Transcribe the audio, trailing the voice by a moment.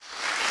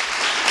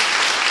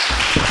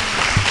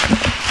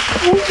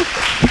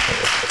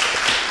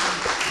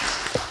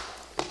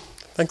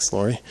Thanks,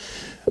 Lori.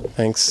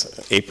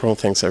 Thanks, April.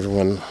 Thanks,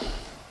 everyone,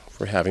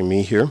 for having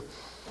me here.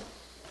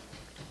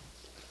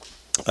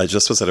 I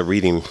just was at a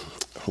reading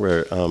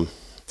where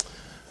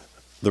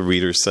the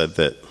reader said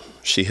that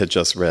she had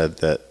just read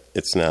that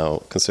it's now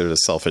considered a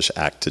selfish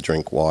act to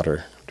drink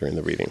water during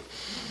the reading.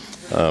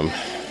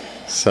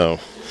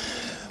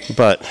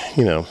 But,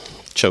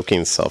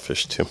 choking's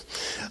selfish too.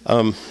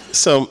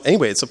 So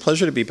anyway, it's a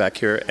pleasure to be back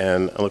here,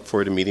 and I look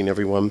forward to meeting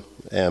everyone.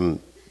 And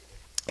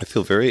I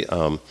feel very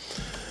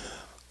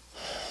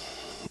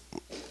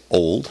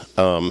old,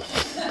 and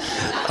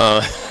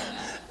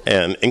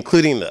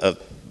including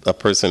a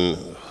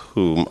person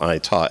whom I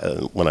taught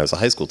when I was a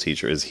high school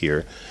teacher is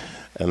here,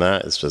 and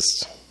that is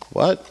just,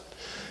 what?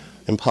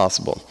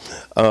 Impossible.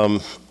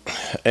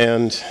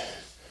 And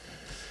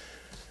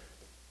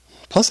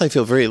plus I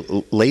feel very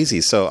lazy,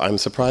 so I'm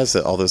surprised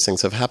that all those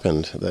things have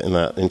happened in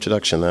that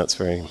introduction. That's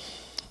very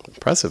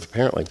impressive,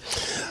 apparently.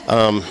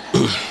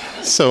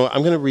 So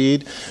I'm going to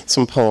read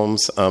some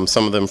poems,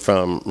 some of them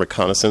from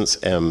Reconnaissance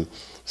and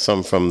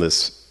some from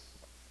this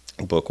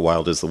book,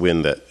 Wild as the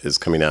Wind, that is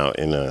coming out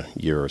in a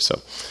year or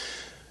so.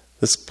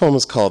 This poem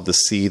is called The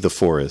Sea, the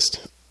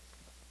Forest.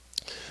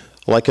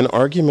 Like an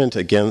argument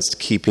against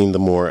keeping the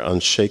more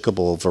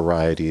unshakable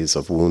varieties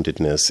of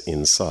woundedness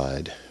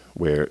inside,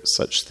 where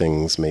such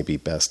things maybe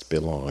best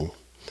belong,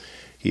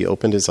 he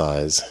opened his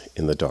eyes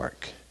in the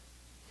dark.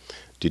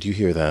 "Did you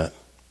hear that?"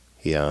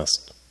 he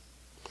asked.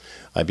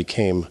 I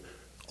became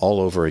all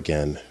over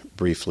again,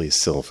 briefly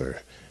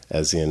silver,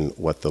 as in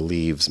what the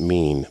leaves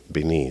mean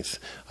beneath.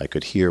 I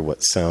could hear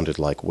what sounded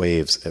like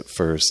waves at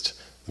first,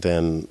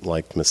 then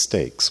like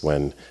mistakes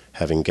when,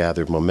 having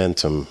gathered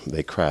momentum,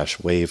 they crash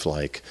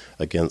wave-like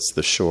against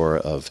the shore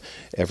of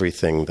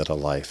everything that a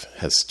life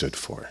has stood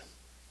for.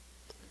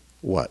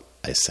 "What?"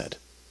 I said.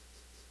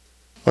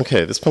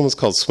 Okay, this poem is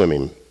called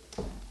Swimming.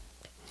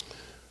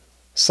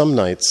 Some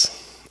nights,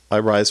 I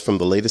rise from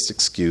the latest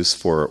excuse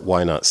for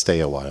why not stay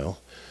a while,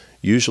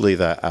 usually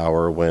that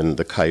hour when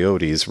the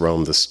coyotes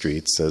roam the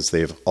streets as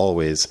if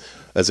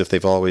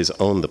they've always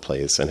owned the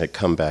place and had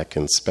come back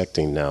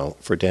inspecting now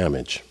for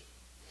damage.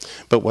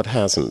 But what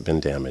hasn't been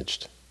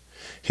damaged?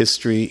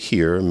 History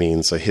here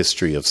means a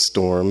history of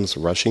storms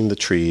rushing the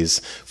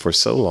trees for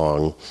so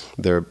long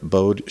their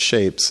bowed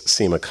shapes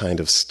seem a kind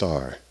of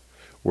star,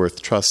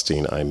 worth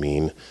trusting, I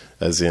mean,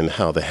 as in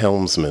how the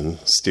helmsman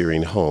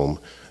steering home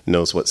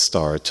knows what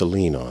star to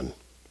lean on.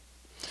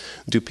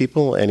 Do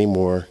people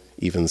anymore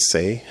even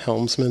say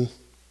helmsman?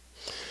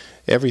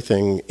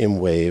 Everything in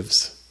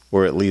waves,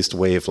 or at least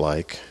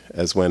wave-like,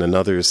 as when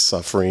another's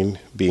suffering,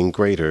 being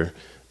greater,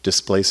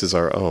 displaces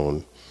our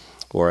own,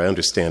 or I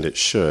understand it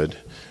should,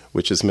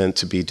 which is meant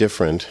to be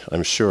different,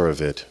 I'm sure of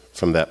it,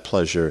 from that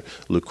pleasure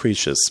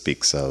Lucretius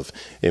speaks of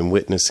in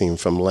witnessing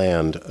from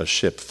land a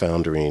ship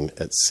foundering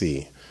at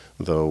sea,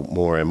 though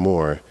more and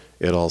more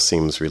it all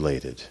seems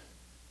related.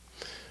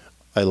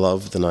 I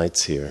love the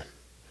nights here.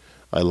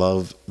 I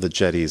love the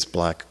jetty's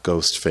black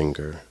ghost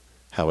finger,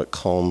 how it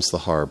calms the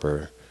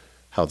harbor,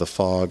 how the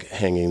fog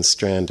hanging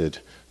stranded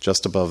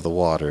just above the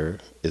water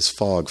is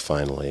fog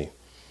finally,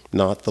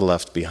 not the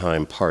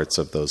left-behind parts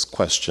of those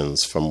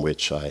questions from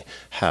which I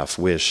half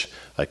wish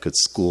I could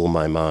school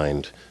my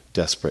mind,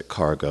 desperate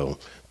cargo,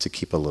 to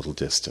keep a little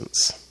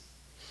distance.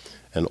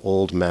 An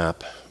old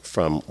map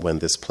from when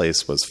this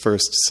place was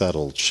first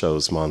settled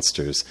shows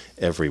monsters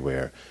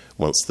everywhere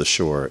once the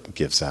shore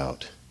gives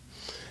out.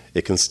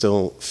 It can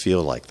still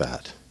feel like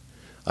that.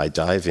 I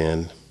dive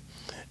in,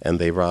 and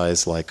they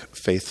rise like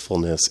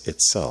faithfulness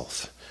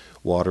itself,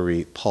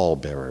 watery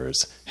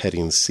pallbearers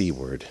heading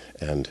seaward,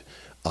 and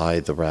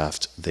I the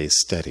raft they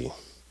steady.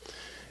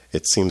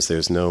 It seems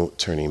there's no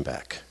turning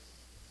back.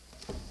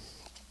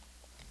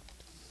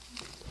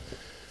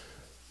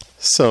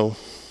 So,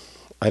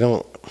 I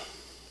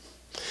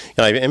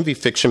envy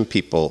fiction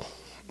people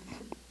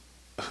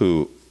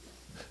who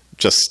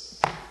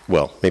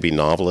maybe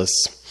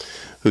novelists,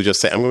 who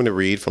just say, I'm going to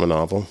read from a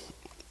novel,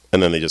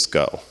 and then they just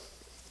go.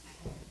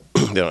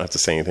 They don't have to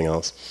say anything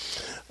else.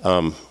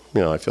 I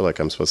feel like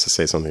I'm supposed to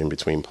say something in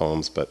between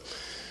poems, but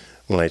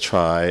when I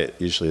try, it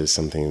usually is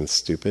something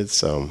stupid,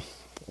 so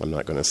I'm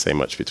not going to say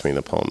much between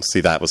the poems. See,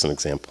 that was an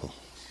example.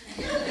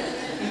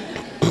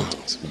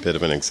 It's a bit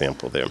of an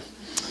example there.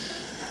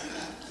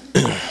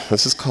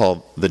 This is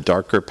called The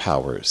Darker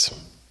Powers.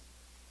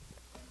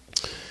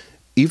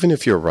 Even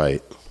if you're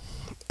right,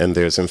 and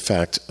there's in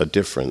fact a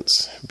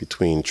difference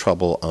between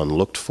trouble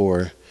unlooked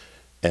for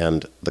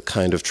and the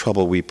kind of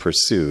trouble we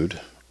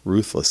pursued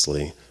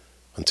ruthlessly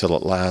until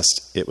at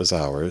last it was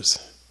ours,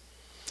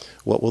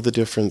 what will the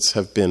difference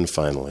have been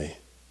finally?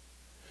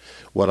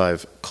 What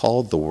I've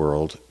called the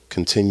world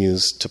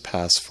continues to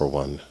pass for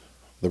one.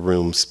 The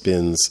room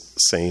spins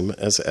same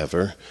as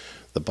ever.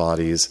 The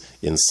bodies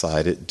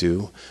inside it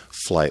do,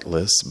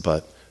 flightless,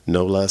 but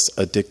no less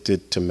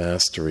addicted to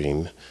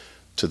mastering,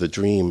 to the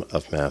dream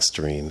of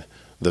mastering,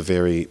 the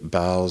very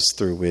boughs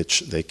through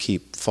which they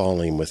keep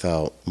falling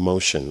without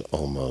motion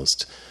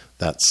almost,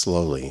 that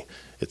slowly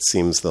it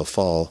seems they'll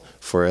fall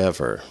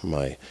forever,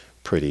 my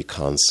pretty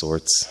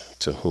consorts,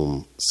 to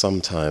whom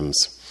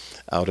sometimes,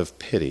 out of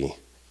pity,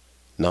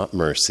 not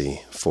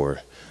mercy, for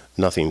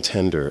nothing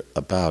tender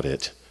about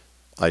it,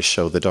 I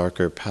show the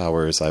darker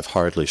powers I've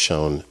hardly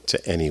shown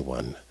to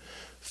anyone.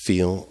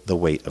 Feel the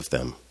weight of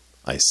them,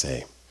 I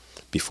say,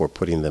 before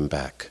putting them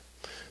back,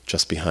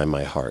 just behind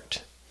my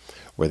heart,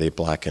 where they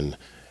blacken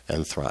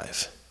and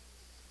thrive.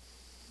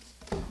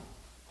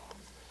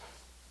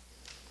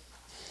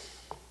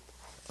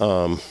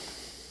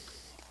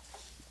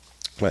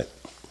 Right.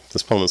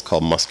 This poem is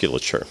called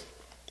Musculature.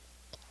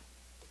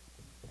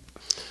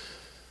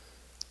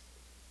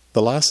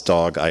 The last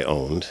dog I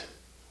owned,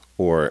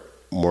 or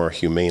more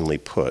humanely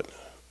put,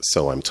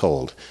 so I'm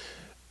told,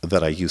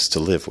 that I used to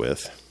live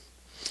with,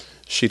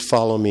 she'd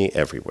follow me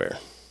everywhere.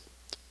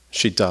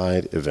 She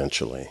died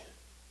eventually.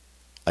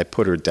 I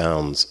put her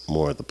down's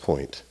more the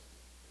point.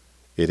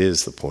 It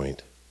is the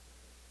point.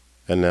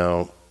 And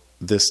now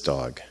this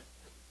dog,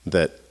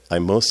 that I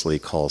mostly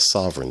call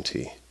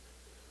sovereignty,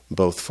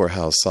 both for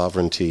how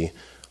sovereignty,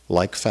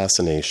 like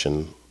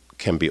fascination,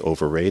 can be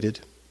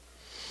overrated,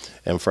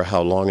 and for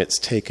how long it's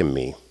taken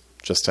me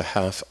just to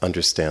half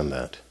understand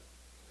that.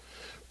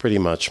 Pretty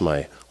much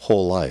my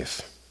whole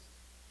life.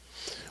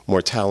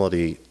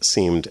 Mortality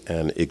seemed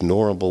an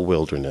ignorable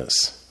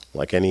wilderness,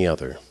 like any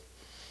other.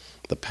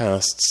 The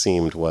past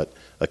seemed what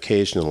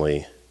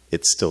occasionally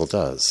it still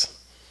does,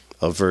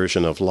 a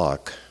version of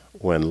luck,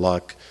 when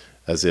luck,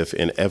 as if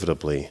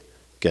inevitably,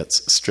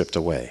 gets stripped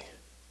away.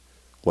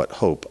 What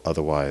hope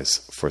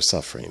otherwise for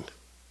suffering?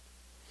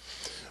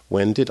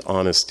 When did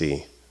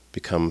honesty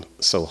become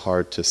so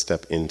hard to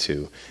step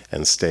into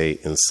and stay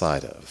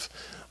inside of?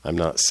 I'm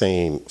not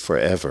saying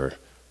forever.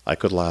 I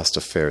could last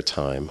a fair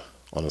time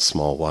on a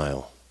small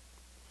while.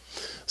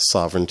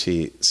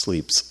 Sovereignty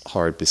sleeps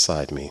hard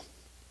beside me.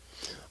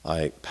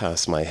 I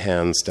pass my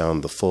hands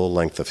down the full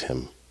length of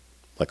him,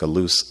 like a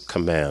loose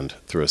command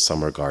through a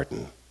summer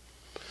garden.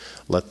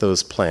 Let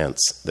those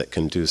plants that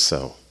can do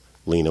so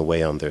lean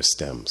away on their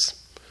stems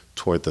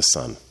toward the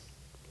sun.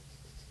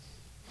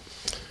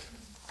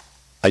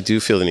 I do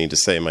feel the need to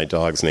say my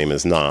dog's name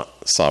is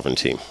not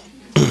Sovereignty,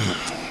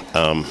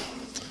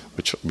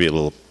 which would be a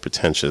little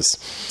pretentious.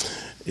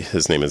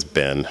 His name is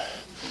Ben.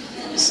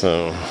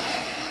 So,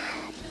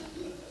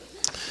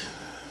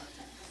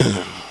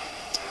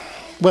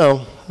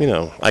 well, you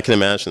know, I can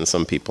imagine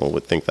some people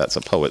would think that's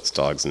a poet's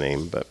dog's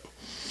name, but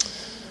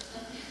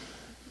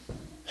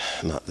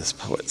not this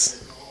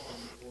poet's.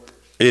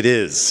 It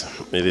is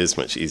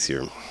much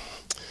easier.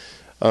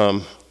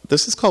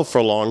 This is called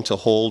For Long to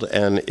Hold,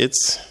 and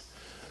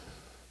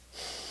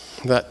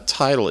that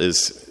title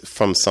is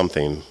from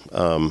something.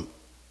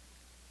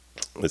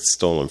 It's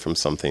stolen from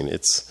something.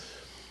 It's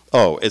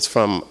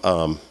from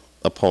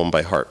a poem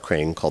by Hart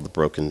Crane called The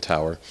Broken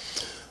Tower.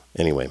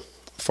 Anyway,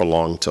 For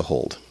Long to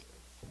Hold.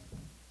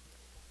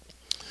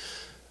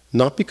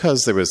 Not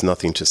because there was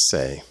nothing to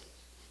say,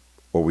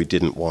 or we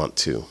didn't want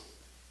to.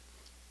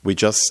 We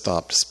just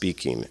stopped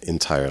speaking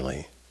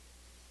entirely,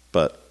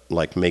 but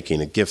like making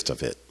a gift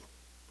of it.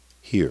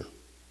 Here,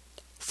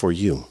 for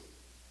you.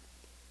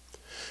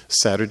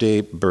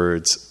 Saturday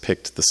birds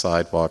picked the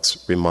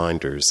sidewalk's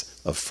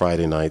reminders of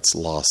Friday night's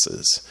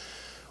losses,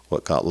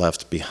 what got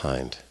left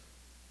behind.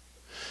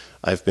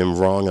 I've been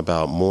wrong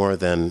about more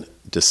than,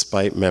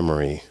 despite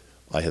memory,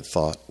 I had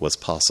thought was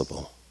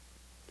possible.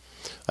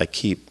 I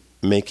keep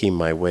making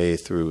my way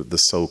through the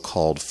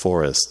so-called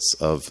forests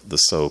of the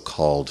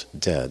so-called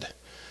dead.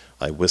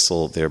 I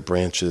whistle their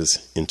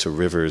branches into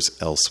rivers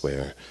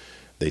elsewhere.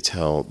 They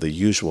tell the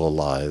usual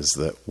lies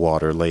that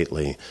water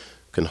lately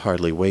can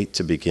hardly wait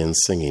to begin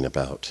singing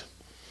about.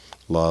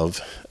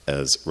 Love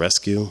as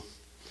rescue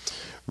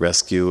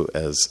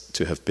as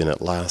to have been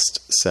at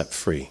last set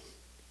free.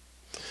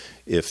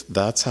 If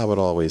that's how it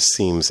always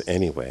seems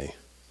anyway,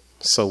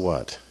 so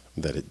what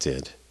that it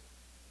did?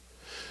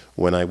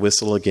 When I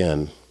whistle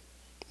again,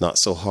 not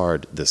so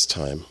hard this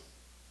time,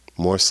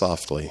 more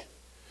softly,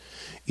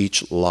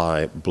 each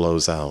lie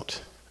blows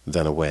out,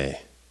 then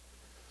away.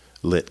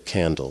 Lit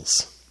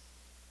candles,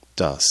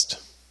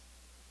 dust.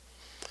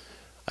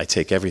 I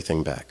take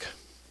everything back.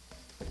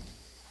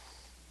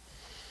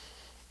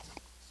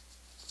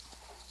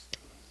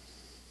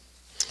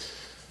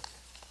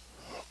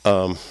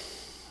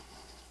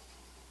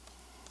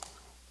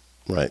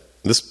 Right.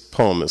 This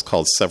poem is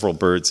called Several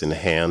Birds in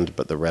Hand,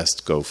 but the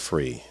Rest Go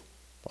Free.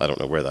 I don't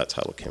know where that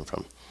title came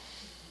from.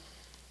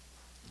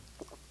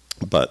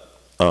 But,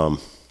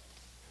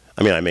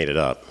 I made it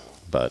up,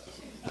 but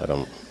I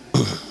don't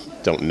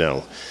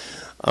know.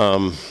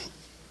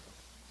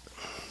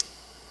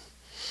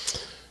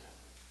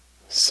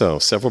 So,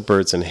 several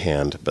birds in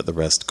hand, but the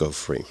rest go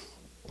free.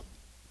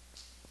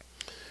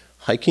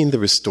 Hiking the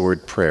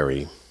restored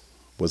prairie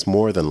was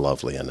more than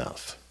lovely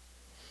enough.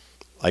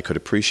 I could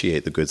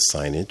appreciate the good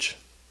signage,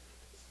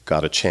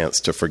 got a chance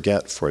to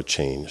forget for a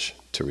change,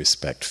 to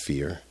respect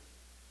fear.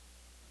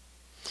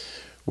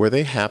 Were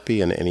they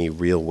happy in any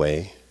real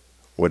way,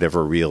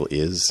 whatever real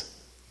is,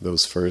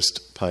 those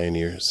first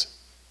pioneers?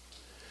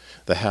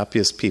 The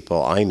happiest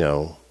people I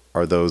know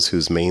are those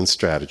whose main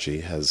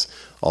strategy has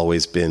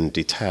always been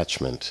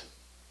detachment.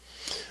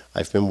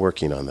 I've been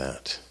working on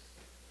that.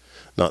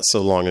 Not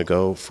so long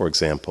ago, for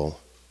example,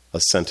 a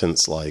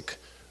sentence like,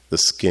 "The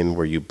skin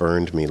where you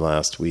burned me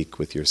last week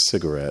with your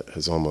cigarette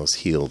has almost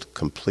healed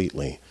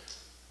completely,"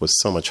 was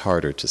so much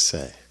harder to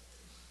say.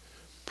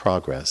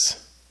 Progress.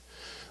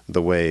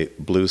 The way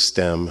blue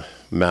stem,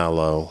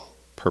 mallow,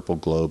 purple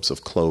globes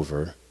of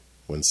clover,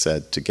 when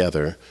said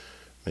together,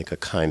 make a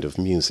kind of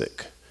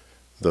music,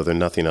 though they're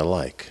nothing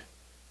alike.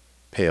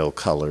 Pale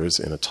colors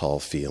in a tall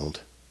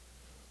field,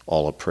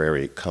 all a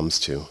prairie comes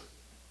to.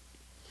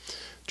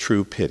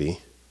 True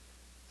pity,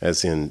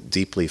 as in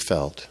deeply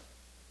felt.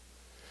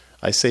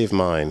 I save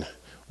mine,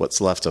 what's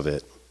left of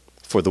it,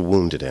 for the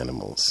wounded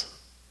animals,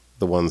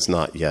 the ones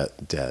not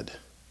yet dead.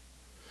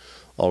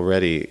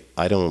 Already,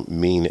 I don't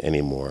mean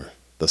anymore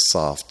the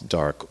soft,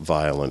 dark,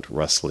 violent,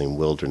 rustling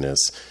wilderness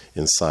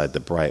inside the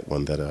bright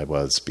one that I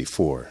was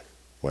before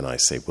when I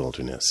say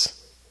wilderness.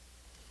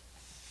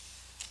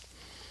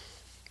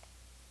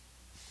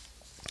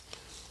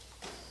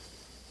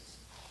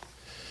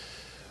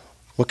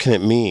 What can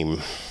it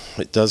mean?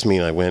 It does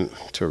mean I went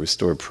to a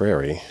restored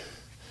prairie.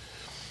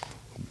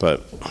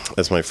 But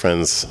as my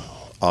friends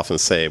often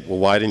say, well,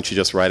 why didn't you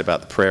just write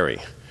about the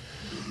prairie?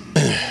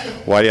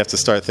 Why do you have to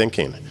start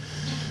thinking?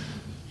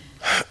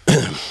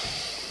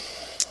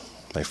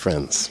 My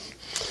friends.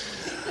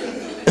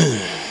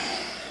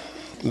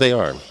 They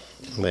are.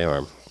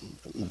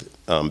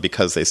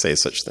 Because they say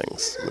such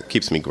things. It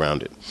keeps me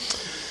grounded.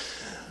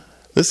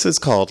 This is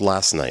called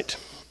Last Night.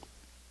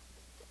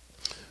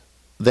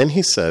 Then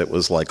he said it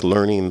was like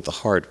learning the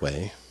hard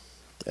way,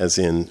 as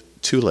in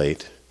too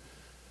late,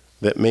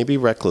 that maybe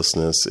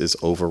recklessness is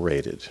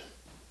overrated.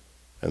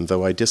 And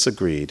though I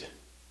disagreed,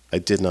 I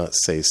did not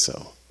say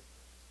so.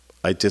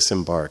 I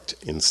disembarked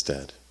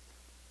instead.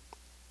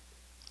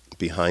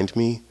 Behind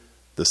me,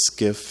 the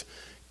skiff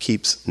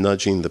keeps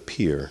nudging the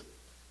pier,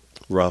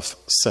 rough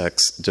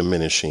sex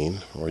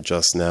diminishing, or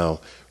just now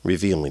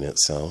revealing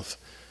itself,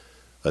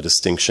 a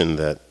distinction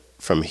that,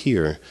 from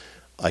here,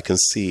 I can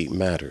see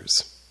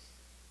matters.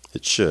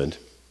 It should.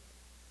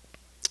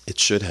 It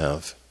should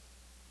have.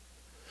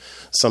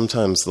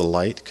 Sometimes the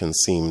light can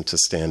seem to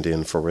stand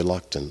in for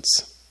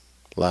reluctance.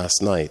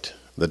 Last night,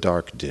 the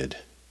dark did.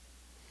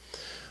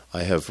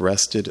 I have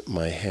rested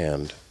my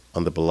hand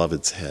on the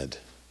beloved's head.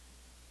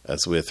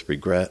 As with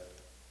regret,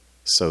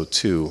 so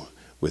too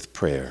with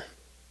prayer.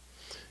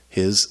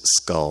 His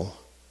skull,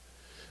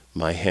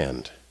 my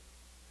hand.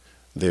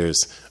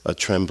 There's a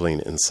trembling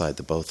inside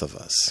the both of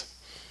us.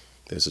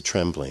 There's a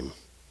trembling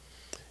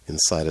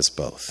inside us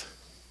both.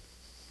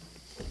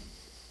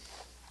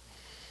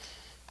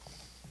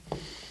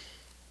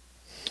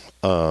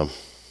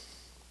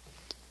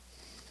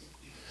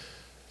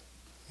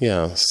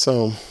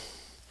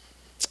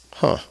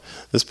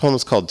 This poem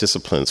is called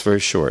Discipline. It's very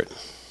short,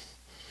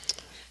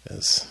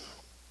 as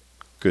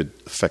good,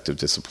 effective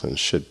discipline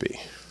should be.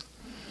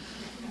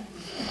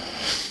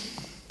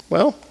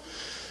 Well,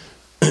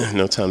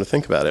 no time to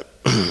think about it.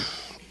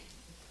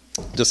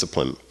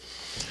 Discipline.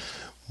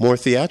 More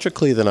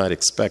theatrically than I'd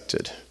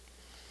expected,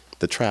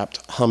 the trapped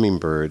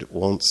hummingbird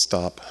won't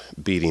stop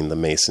beating the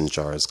mason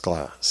jar's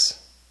glass.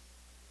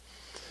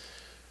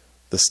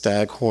 The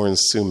staghorn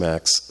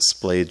sumac's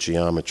splayed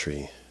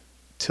geometry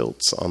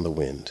tilts on the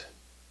wind.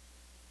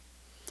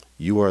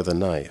 You are the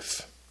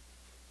knife,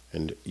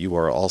 and you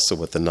are also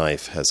what the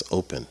knife has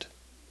opened,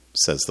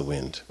 says the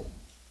wind.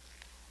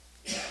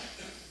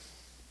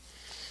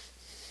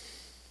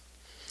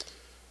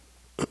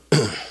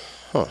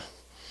 I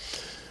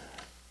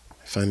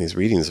find these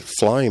readings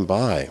flying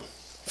by,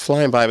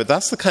 but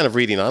that's the kind of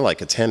reading I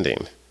like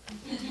attending.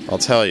 I'll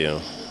tell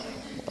you.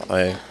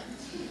 I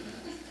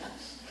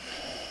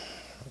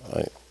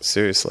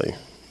seriously,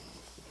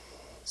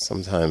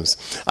 sometimes.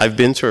 I've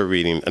been to a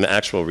reading, an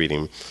actual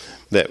reading,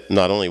 that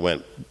not only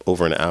went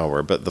over an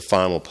hour, but the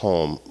final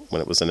poem,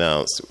 when it was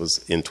announced, it was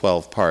in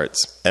 12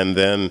 parts. And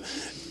then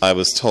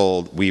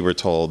we were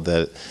told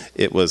that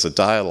it was a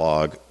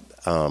dialogue,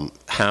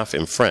 half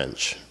in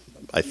French,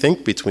 I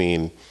think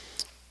between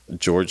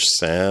George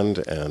Sand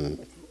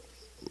and,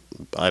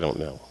 I don't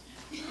know,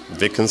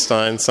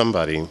 Wittgenstein,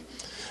 somebody.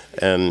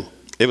 And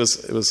it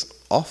was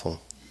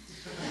awful.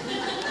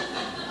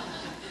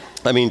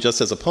 I mean, just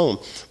as a poem.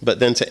 But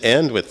then to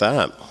end with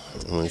that,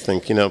 and I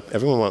think,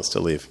 everyone wants to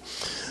leave.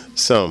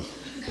 So,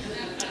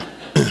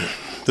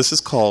 this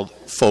is called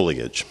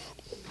Foliage.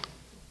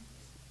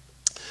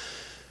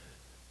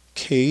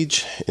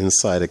 Cage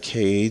inside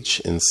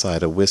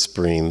a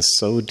whispering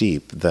so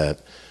deep that,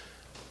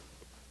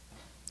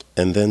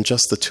 and then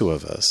just the two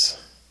of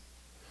us,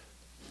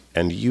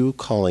 and you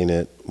calling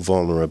it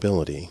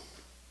vulnerability,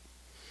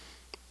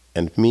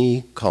 and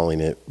me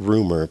calling it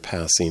rumor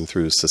passing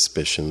through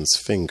suspicion's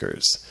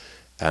fingers,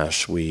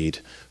 ashweed,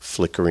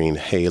 flickering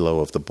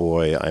halo of the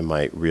boy I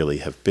might really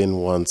have been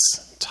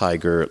once,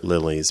 tiger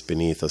lilies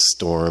beneath a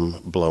storm,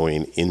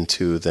 blowing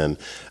into, then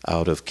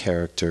out of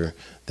character,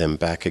 then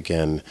back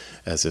again,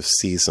 as if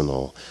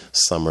seasonal,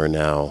 summer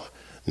now,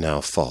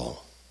 now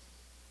fall.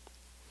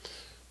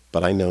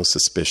 But I know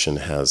suspicion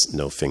has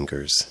no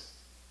fingers.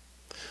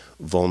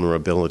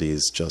 Vulnerability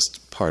is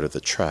just part of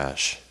the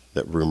trash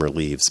that rumor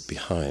leaves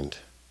behind.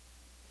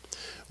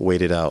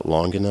 Waited out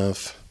long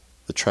enough,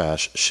 the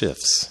trash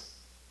shifts.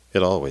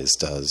 It always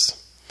does.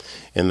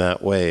 In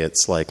that way,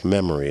 it's like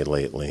memory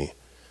lately.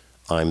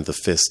 I'm the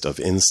fist of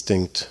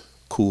instinct,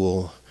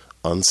 cool,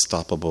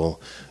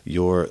 unstoppable.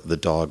 You're the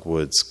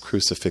dogwood's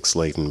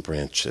crucifix-laden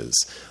branches.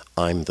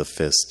 I'm the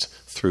fist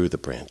through the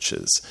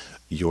branches.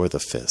 You're the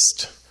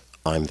fist.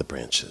 I'm the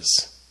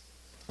branches.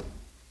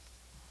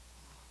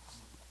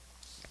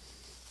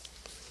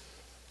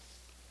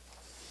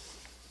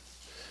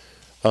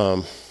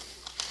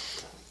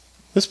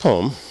 This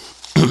poem,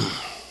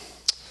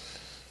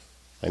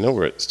 I know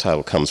where its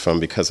title comes from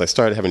because I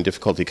started having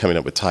difficulty coming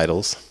up with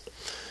titles.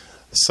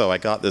 So I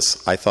got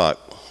this, I thought,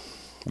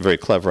 very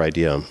clever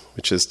idea,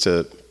 which is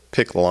to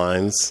pick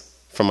lines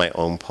from my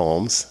own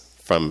poems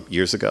from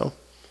years ago,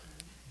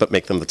 but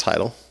make them the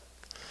title.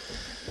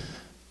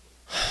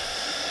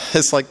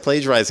 It's like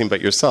plagiarizing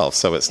but yourself,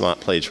 so it's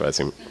not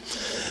plagiarizing.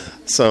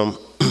 So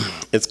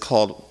it's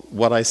called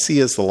What I See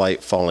Is the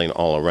Light Falling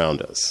All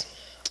Around Us,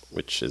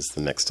 which is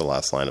the next to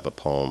last line of a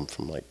poem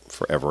from like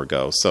forever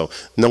ago. So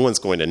no one's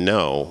going to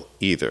know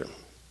either,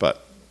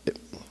 but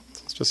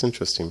it's just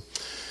interesting.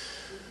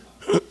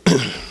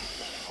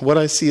 What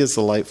I see is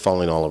the light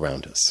falling all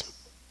around us.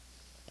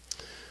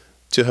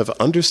 To have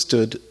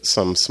understood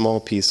some small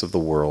piece of the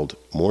world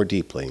more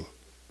deeply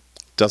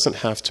doesn't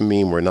have to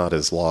mean we're not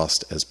as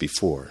lost as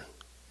before.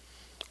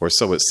 Or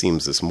so it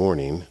seems this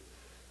morning,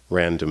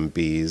 random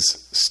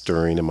bees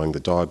stirring among the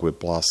dogwood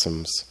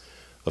blossoms,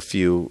 a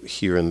few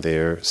here and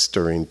there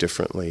stirring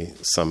differently,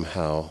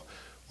 somehow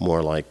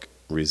more like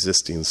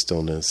resisting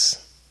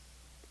stillness.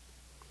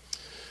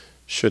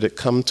 Should it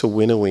come to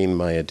winnowing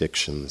my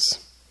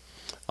addictions,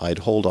 I'd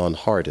hold on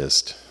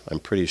hardest, I'm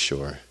pretty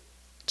sure,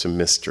 to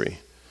mystery,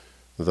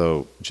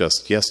 though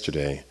just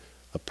yesterday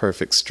a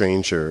perfect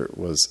stranger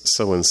was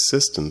so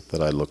insistent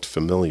that I looked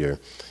familiar,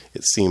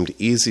 it seemed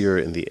easier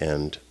in the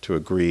end to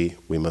agree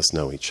we must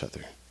know each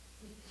other.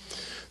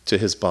 To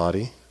his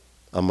body,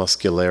 a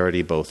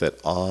muscularity both at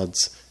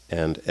odds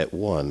and at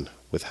one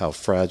with how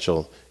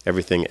fragile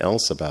everything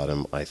else about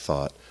him, I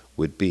thought,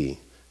 would be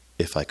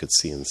if I could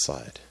see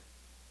inside.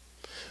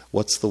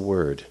 What's the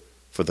word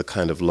for the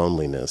kind of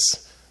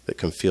loneliness that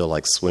can feel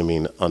like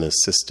swimming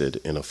unassisted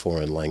in a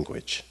foreign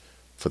language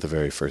for the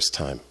very first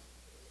time?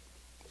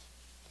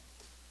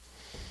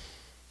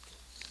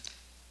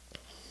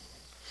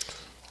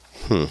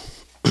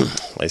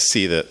 I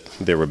see that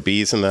there were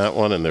bees in that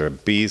one and there are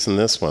bees in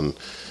this one.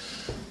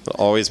 It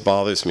always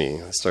bothers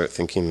me. I start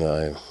thinking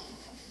that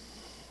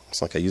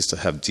it's like I used to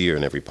have deer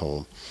in every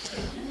poem.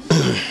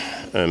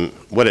 And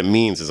what it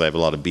means is I have a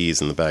lot of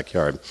bees in the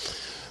backyard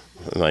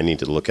and I need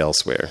to look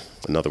elsewhere,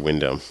 another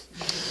window.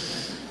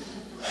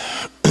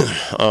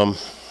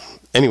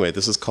 Anyway,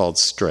 this is called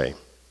Stray.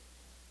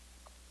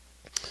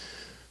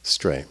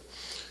 Stray.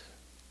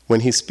 When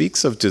he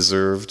speaks of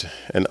deserved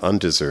and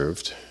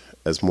undeserved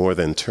as more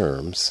than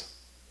terms,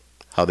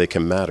 how they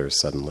can matter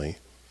suddenly,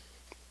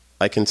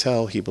 I can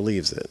tell he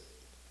believes it.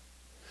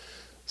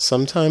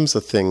 Sometimes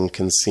a thing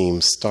can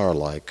seem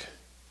star-like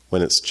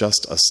when it's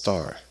just a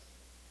star,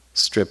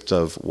 stripped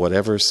of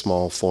whatever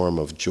small form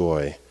of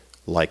joy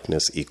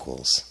likeness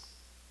equals.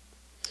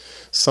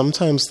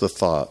 Sometimes the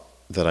thought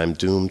that I'm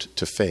doomed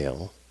to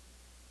fail,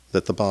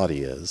 that the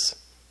body is,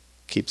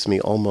 keeps me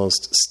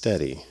almost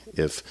steady,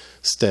 if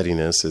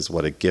steadiness is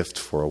what a gift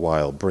for a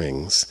while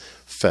brings.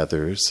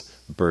 Feathers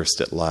burst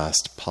at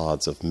last,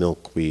 pods of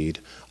milkweed,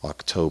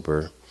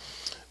 October,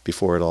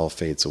 before it all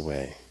fades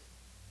away.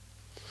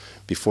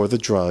 Before the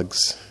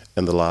drugs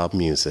and the loud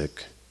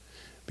music,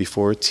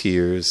 before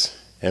tears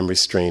and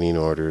restraining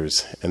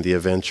orders and the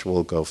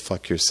eventual go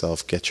fuck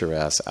yourself, get your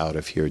ass out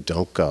of here,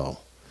 don't go.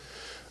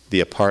 The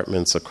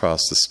apartments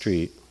across the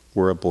street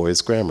were a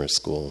boys' grammar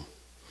school.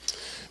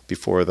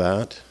 Before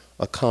that,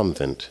 a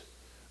convent,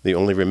 the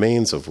only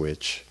remains of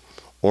which,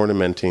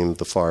 ornamenting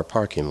the far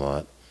parking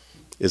lot,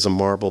 is a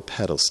marble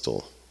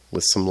pedestal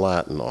with some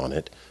Latin on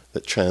it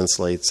that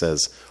translates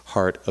as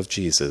Heart of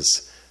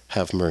Jesus,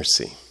 have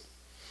mercy,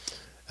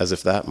 as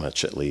if that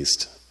much at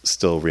least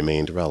still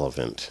remained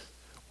relevant,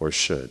 or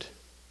should.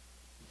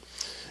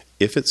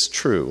 If it's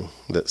true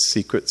that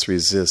secrets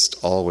resist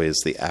always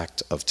the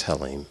act of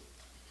telling,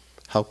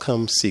 how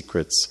come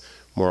secrets,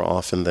 more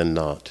often than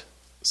not,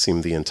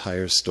 seem the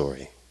entire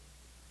story?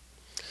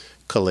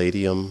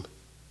 Caladium,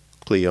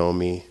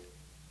 Cleome,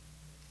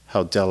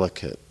 how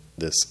delicate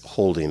this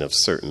holding of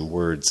certain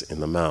words in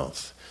the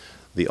mouth,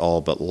 the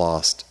all but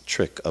lost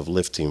trick of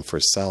lifting for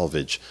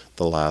salvage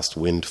the last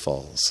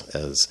windfalls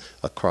as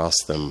across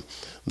them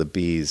the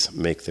bees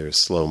make their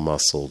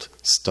slow-muscled,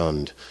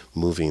 stunned,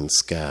 moving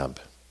scab.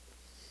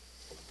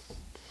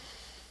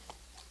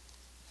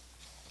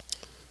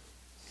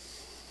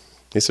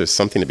 At least there's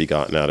something to be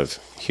gotten out of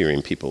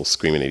hearing people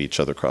screaming at each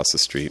other across the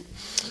street.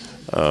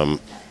 Little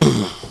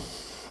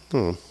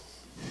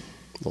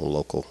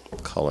local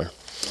color.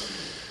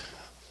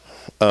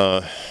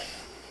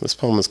 This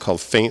poem is called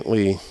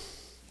Faintly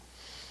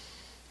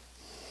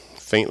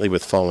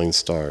with Falling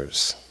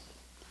Stars.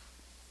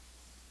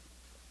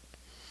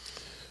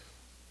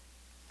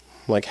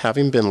 Like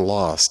having been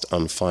lost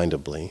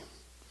unfindably,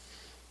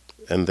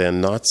 and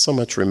then not so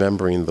much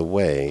remembering the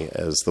way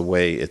as the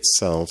way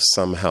itself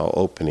somehow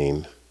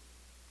opening,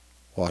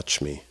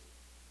 watch me.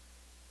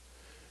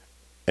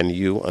 And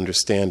you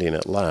understanding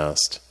at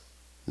last,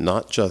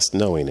 not just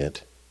knowing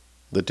it,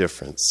 the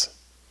difference.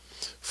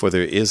 For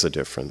there is a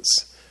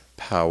difference,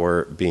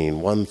 power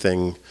being one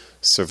thing,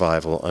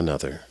 survival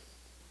another.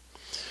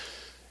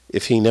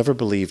 If he never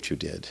believed you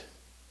did,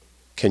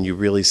 can you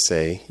really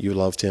say you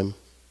loved him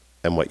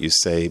and what you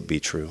say be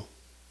true?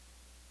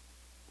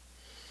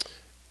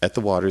 At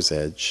the water's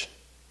edge,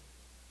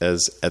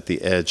 as at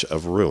the edge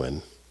of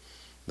ruin,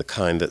 the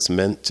kind that's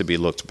meant to be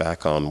looked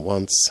back on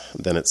once,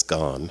 then it's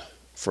gone,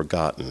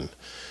 forgotten,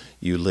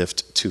 you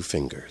lift two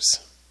fingers.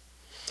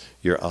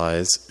 Your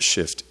eyes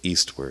shift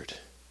eastward,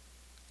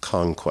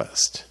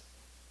 conquest,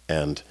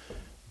 and,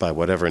 by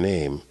whatever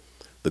name,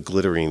 the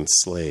glittering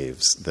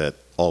slaves that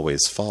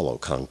always follow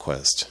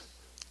conquest,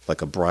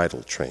 like a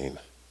bridal train.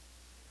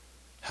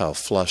 How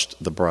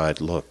flushed the bride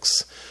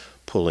looks,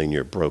 pulling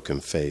your broken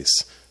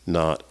face,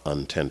 not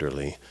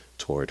untenderly,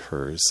 toward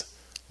hers,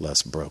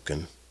 less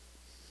broken.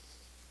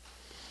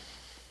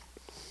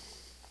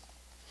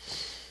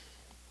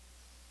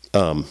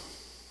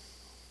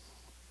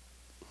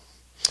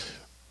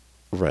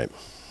 Right.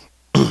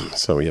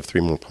 So we have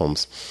three more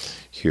poems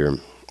here.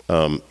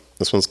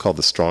 This one's called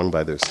The Strong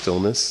by Their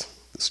Stillness.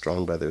 The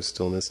Strong by Their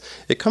Stillness.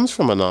 It comes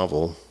from a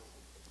novel,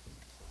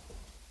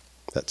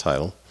 that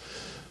title,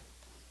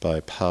 by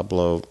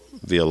Pablo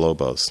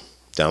Villalobos,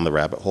 Down the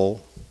Rabbit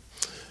Hole.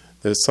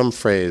 There's some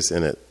phrase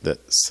in it that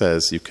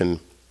says you can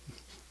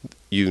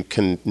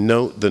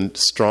note the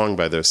strong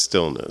by their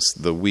stillness,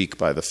 the weak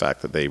by the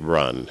fact that they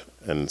run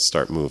and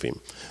start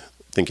moving,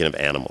 thinking of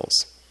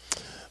animals.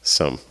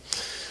 So,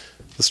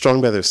 the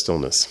strong by their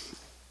stillness.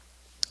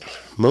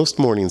 Most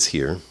mornings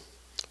here,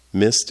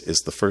 mist is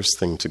the first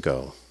thing to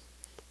go.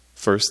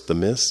 First the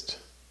mist,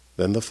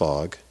 then the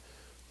fog,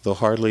 though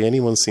hardly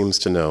anyone seems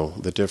to know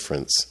the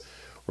difference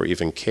or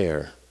even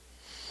care.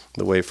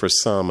 The way for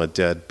some a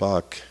dead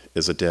buck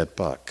is a dead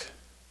buck.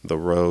 The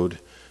road,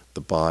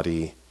 the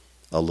body,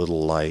 a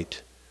little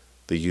light,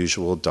 the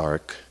usual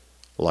dark,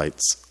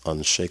 light's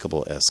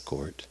unshakable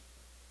escort.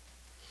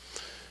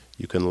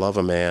 You can love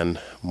a man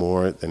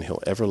more than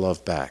he'll ever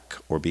love back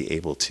or be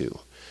able to.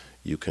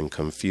 You can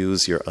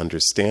confuse your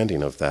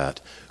understanding of that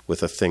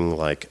with a thing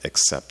like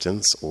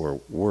acceptance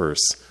or,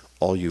 worse,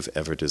 all you've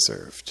ever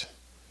deserved.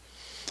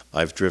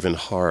 I've driven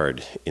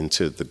hard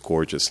into the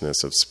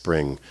gorgeousness of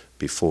spring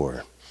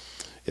before.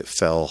 It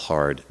fell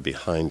hard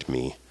behind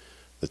me,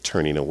 the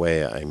turning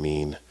away, I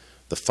mean,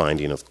 the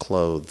finding of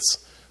clothes,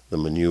 the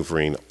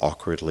maneuvering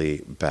awkwardly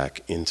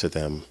back into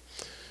them.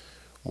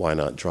 Why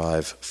not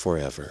drive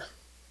forever?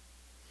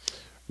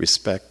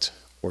 Respect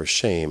or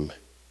shame,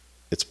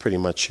 it's pretty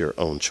much your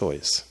own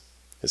choice,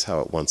 is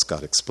how it once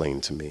got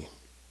explained to me.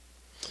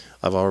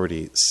 I've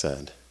already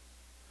said,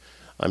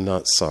 I'm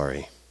not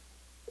sorry.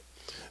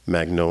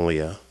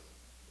 Magnolia,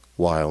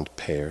 wild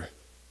pear.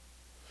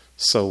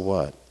 So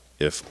what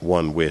if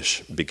one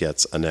wish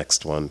begets a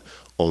next one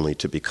only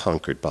to be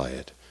conquered by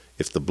it,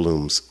 if the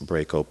blooms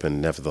break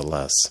open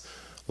nevertheless,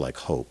 like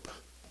hope?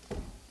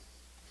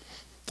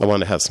 I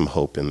want to have some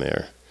hope in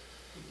there.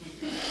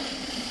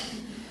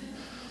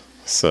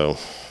 So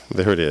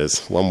there it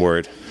is, one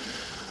word.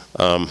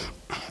 All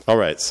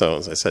right, so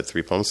as I said,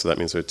 3 poems, so that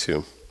means there are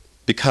 2.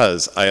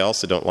 Because I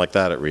also don't like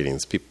that at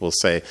readings. People will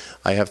say,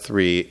 I have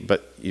 3,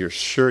 but you're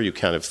sure you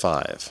counted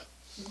 5.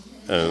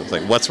 And it's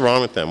like, what's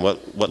wrong with them?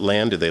 What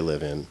land do they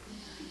live in?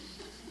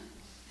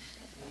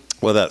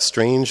 Well, that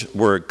strange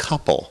word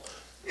couple,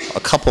 a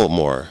couple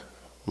more,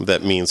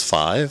 that means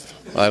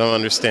 5? I don't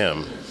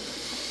understand.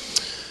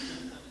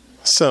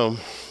 So,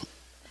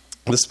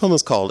 this poem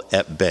is called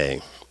At Bay.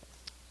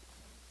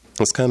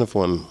 It's kind of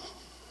one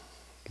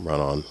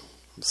run-on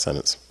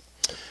sentence.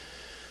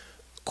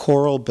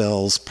 Choral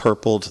bells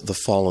purpled the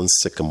fallen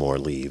sycamore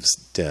leaves,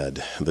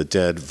 dead. The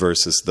dead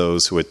versus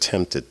those who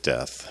attempted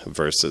death,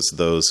 versus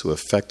those who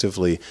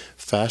effectively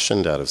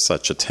fashioned out of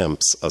such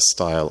attempts a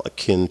style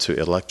akin to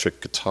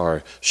electric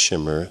guitar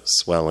shimmer,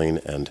 swelling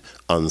and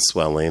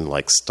unswelling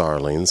like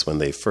starlings when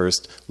they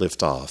first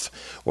lift off,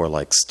 or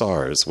like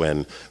stars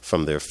when,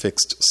 from their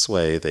fixed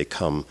sway, they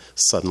come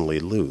suddenly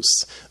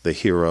loose. The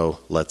hero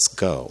lets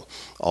go.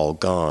 All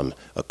gone,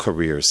 a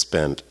career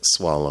spent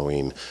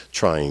swallowing,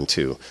 trying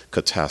to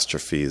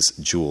catastrophe's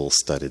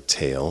jewel-studded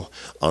tale,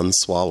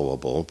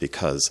 unswallowable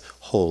because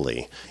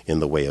holy in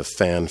the way of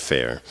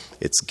fanfare,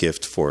 its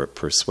gift for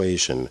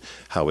persuasion,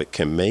 how it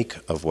can make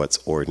of what's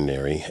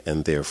ordinary,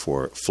 and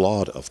therefore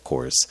flawed, of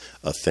course,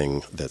 a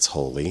thing that's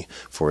holy.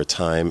 For a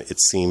time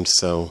it seemed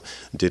so.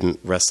 Didn't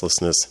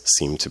restlessness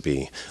seem to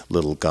be,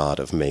 little god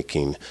of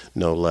making,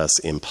 no less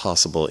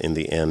impossible in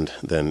the end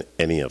than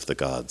any of the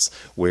gods?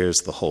 Where's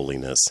the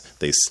holiness? restlessness.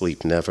 They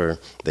sleep never,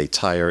 they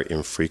tire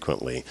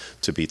infrequently.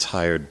 To be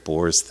tired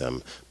bores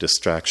them.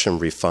 Distraction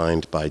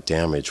refined by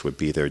damage would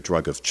be their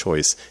drug of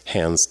choice,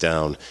 hands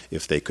down,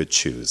 if they could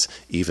choose.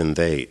 Even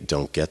they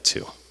don't get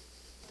to.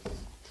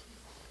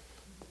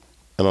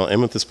 And I'll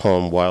end with this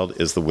poem, Wild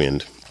is the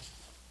Wind,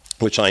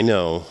 which I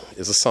know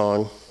is a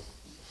song.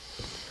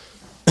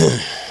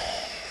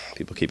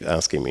 People keep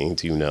asking me,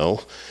 do you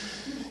know?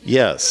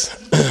 Yes.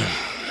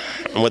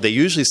 And what they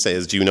usually say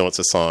is, do you know it's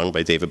a song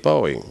by David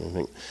Bowie?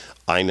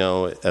 I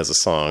know it as a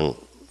song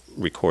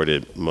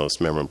recorded most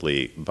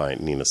memorably by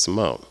Nina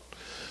Simone.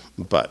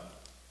 But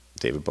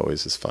David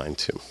Bowie's is fine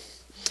too.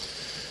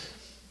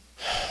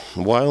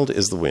 Wild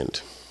is the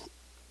wind.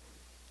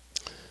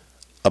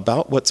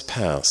 About what's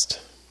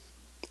past,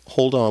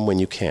 hold on when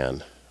you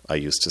can, I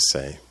used to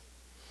say.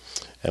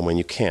 And when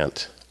you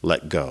can't,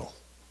 let go.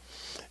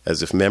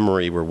 As if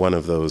memory were one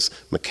of those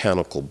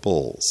mechanical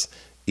bulls,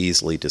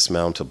 easily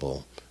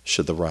dismountable,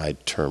 should the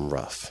ride turn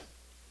rough.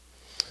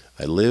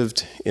 I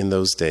lived in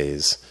those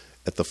days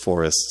at the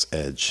forest's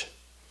edge,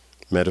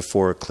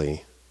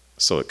 metaphorically,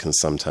 so it can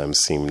sometimes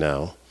seem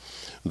now,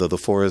 though the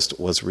forest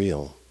was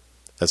real,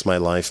 as my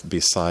life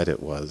beside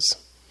it was.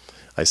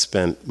 I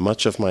spent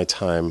much of my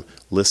time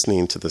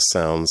listening to the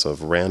sounds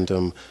of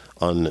random,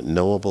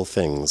 unknowable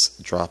things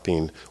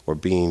dropping or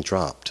being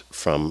dropped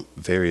from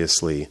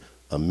variously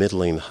a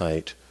middling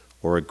height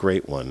or a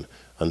great one,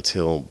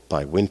 until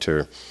by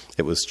winter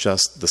it was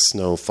just the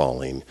snow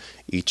falling,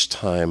 each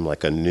time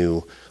like a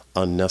new,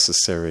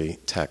 unnecessary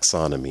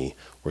taxonomy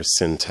or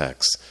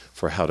syntax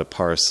for how to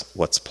parse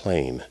what's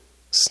plain,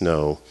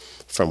 snow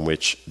from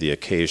which the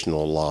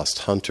occasional lost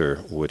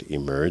hunter would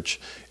emerge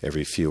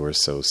every few or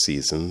so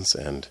seasons,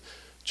 and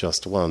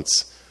just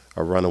once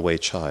a runaway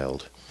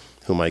child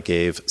whom I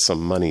gave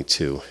some money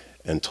to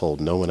and told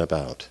no one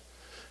about,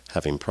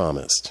 having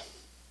promised.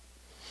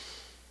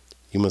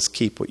 You must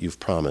keep what you've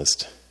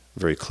promised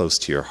very close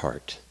to your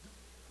heart.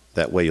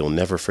 That way you'll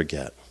never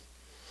forget,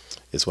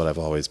 is what I've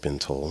always been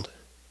told.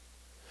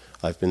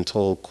 I've been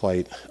told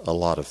quite a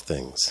lot of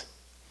things.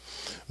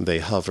 They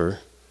hover,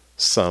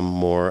 some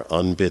more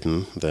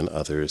unbidden than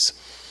others,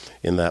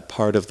 in that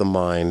part of the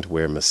mind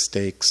where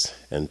mistakes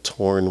and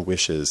torn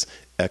wishes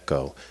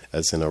echo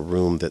as in a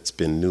room that's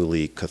been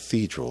newly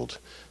cathedraled,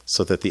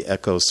 so that the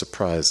echo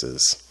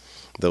surprises,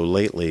 though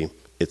lately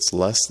it's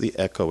less the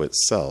echo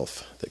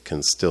itself that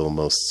can still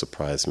most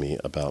surprise me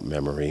about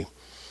memory.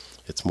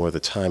 It's more the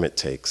time it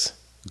takes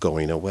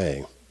going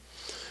away.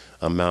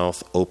 A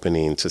mouth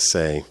opening to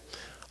say,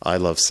 I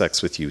love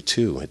sex with you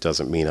too. It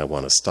doesn't mean I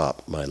want to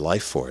stop my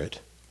life for it,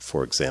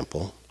 for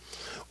example.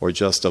 Or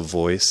just a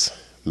voice,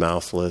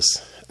 mouthless,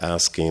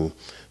 asking,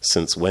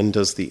 since when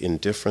does the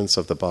indifference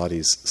of the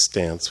body's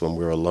stance when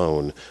we're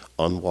alone,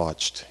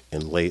 unwatched,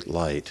 in late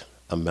light,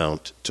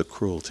 amount to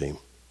cruelty?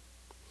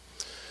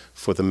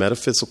 For the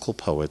metaphysical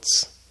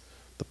poets,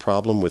 the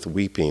problem with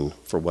weeping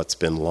for what's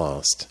been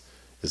lost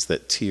is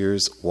that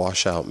tears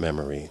wash out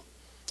memory,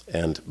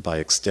 and by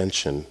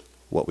extension,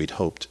 what we'd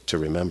hoped to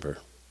remember.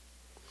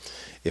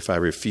 If I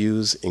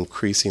refuse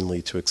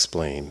increasingly to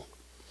explain,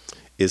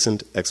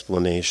 isn't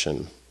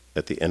explanation,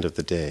 at the end of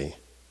the day,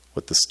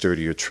 what the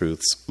sturdier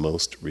truths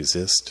most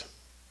resist?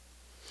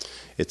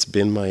 It's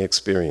been my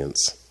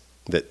experience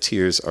that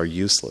tears are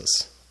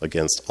useless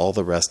against all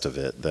the rest of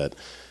it, that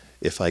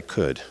if I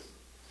could,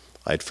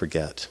 I'd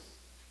forget.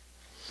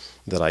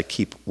 That I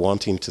keep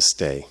wanting to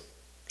stay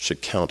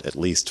should count at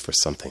least for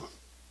something.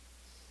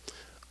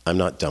 I'm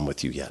not done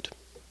with you yet.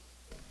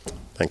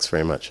 Thanks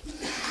very much.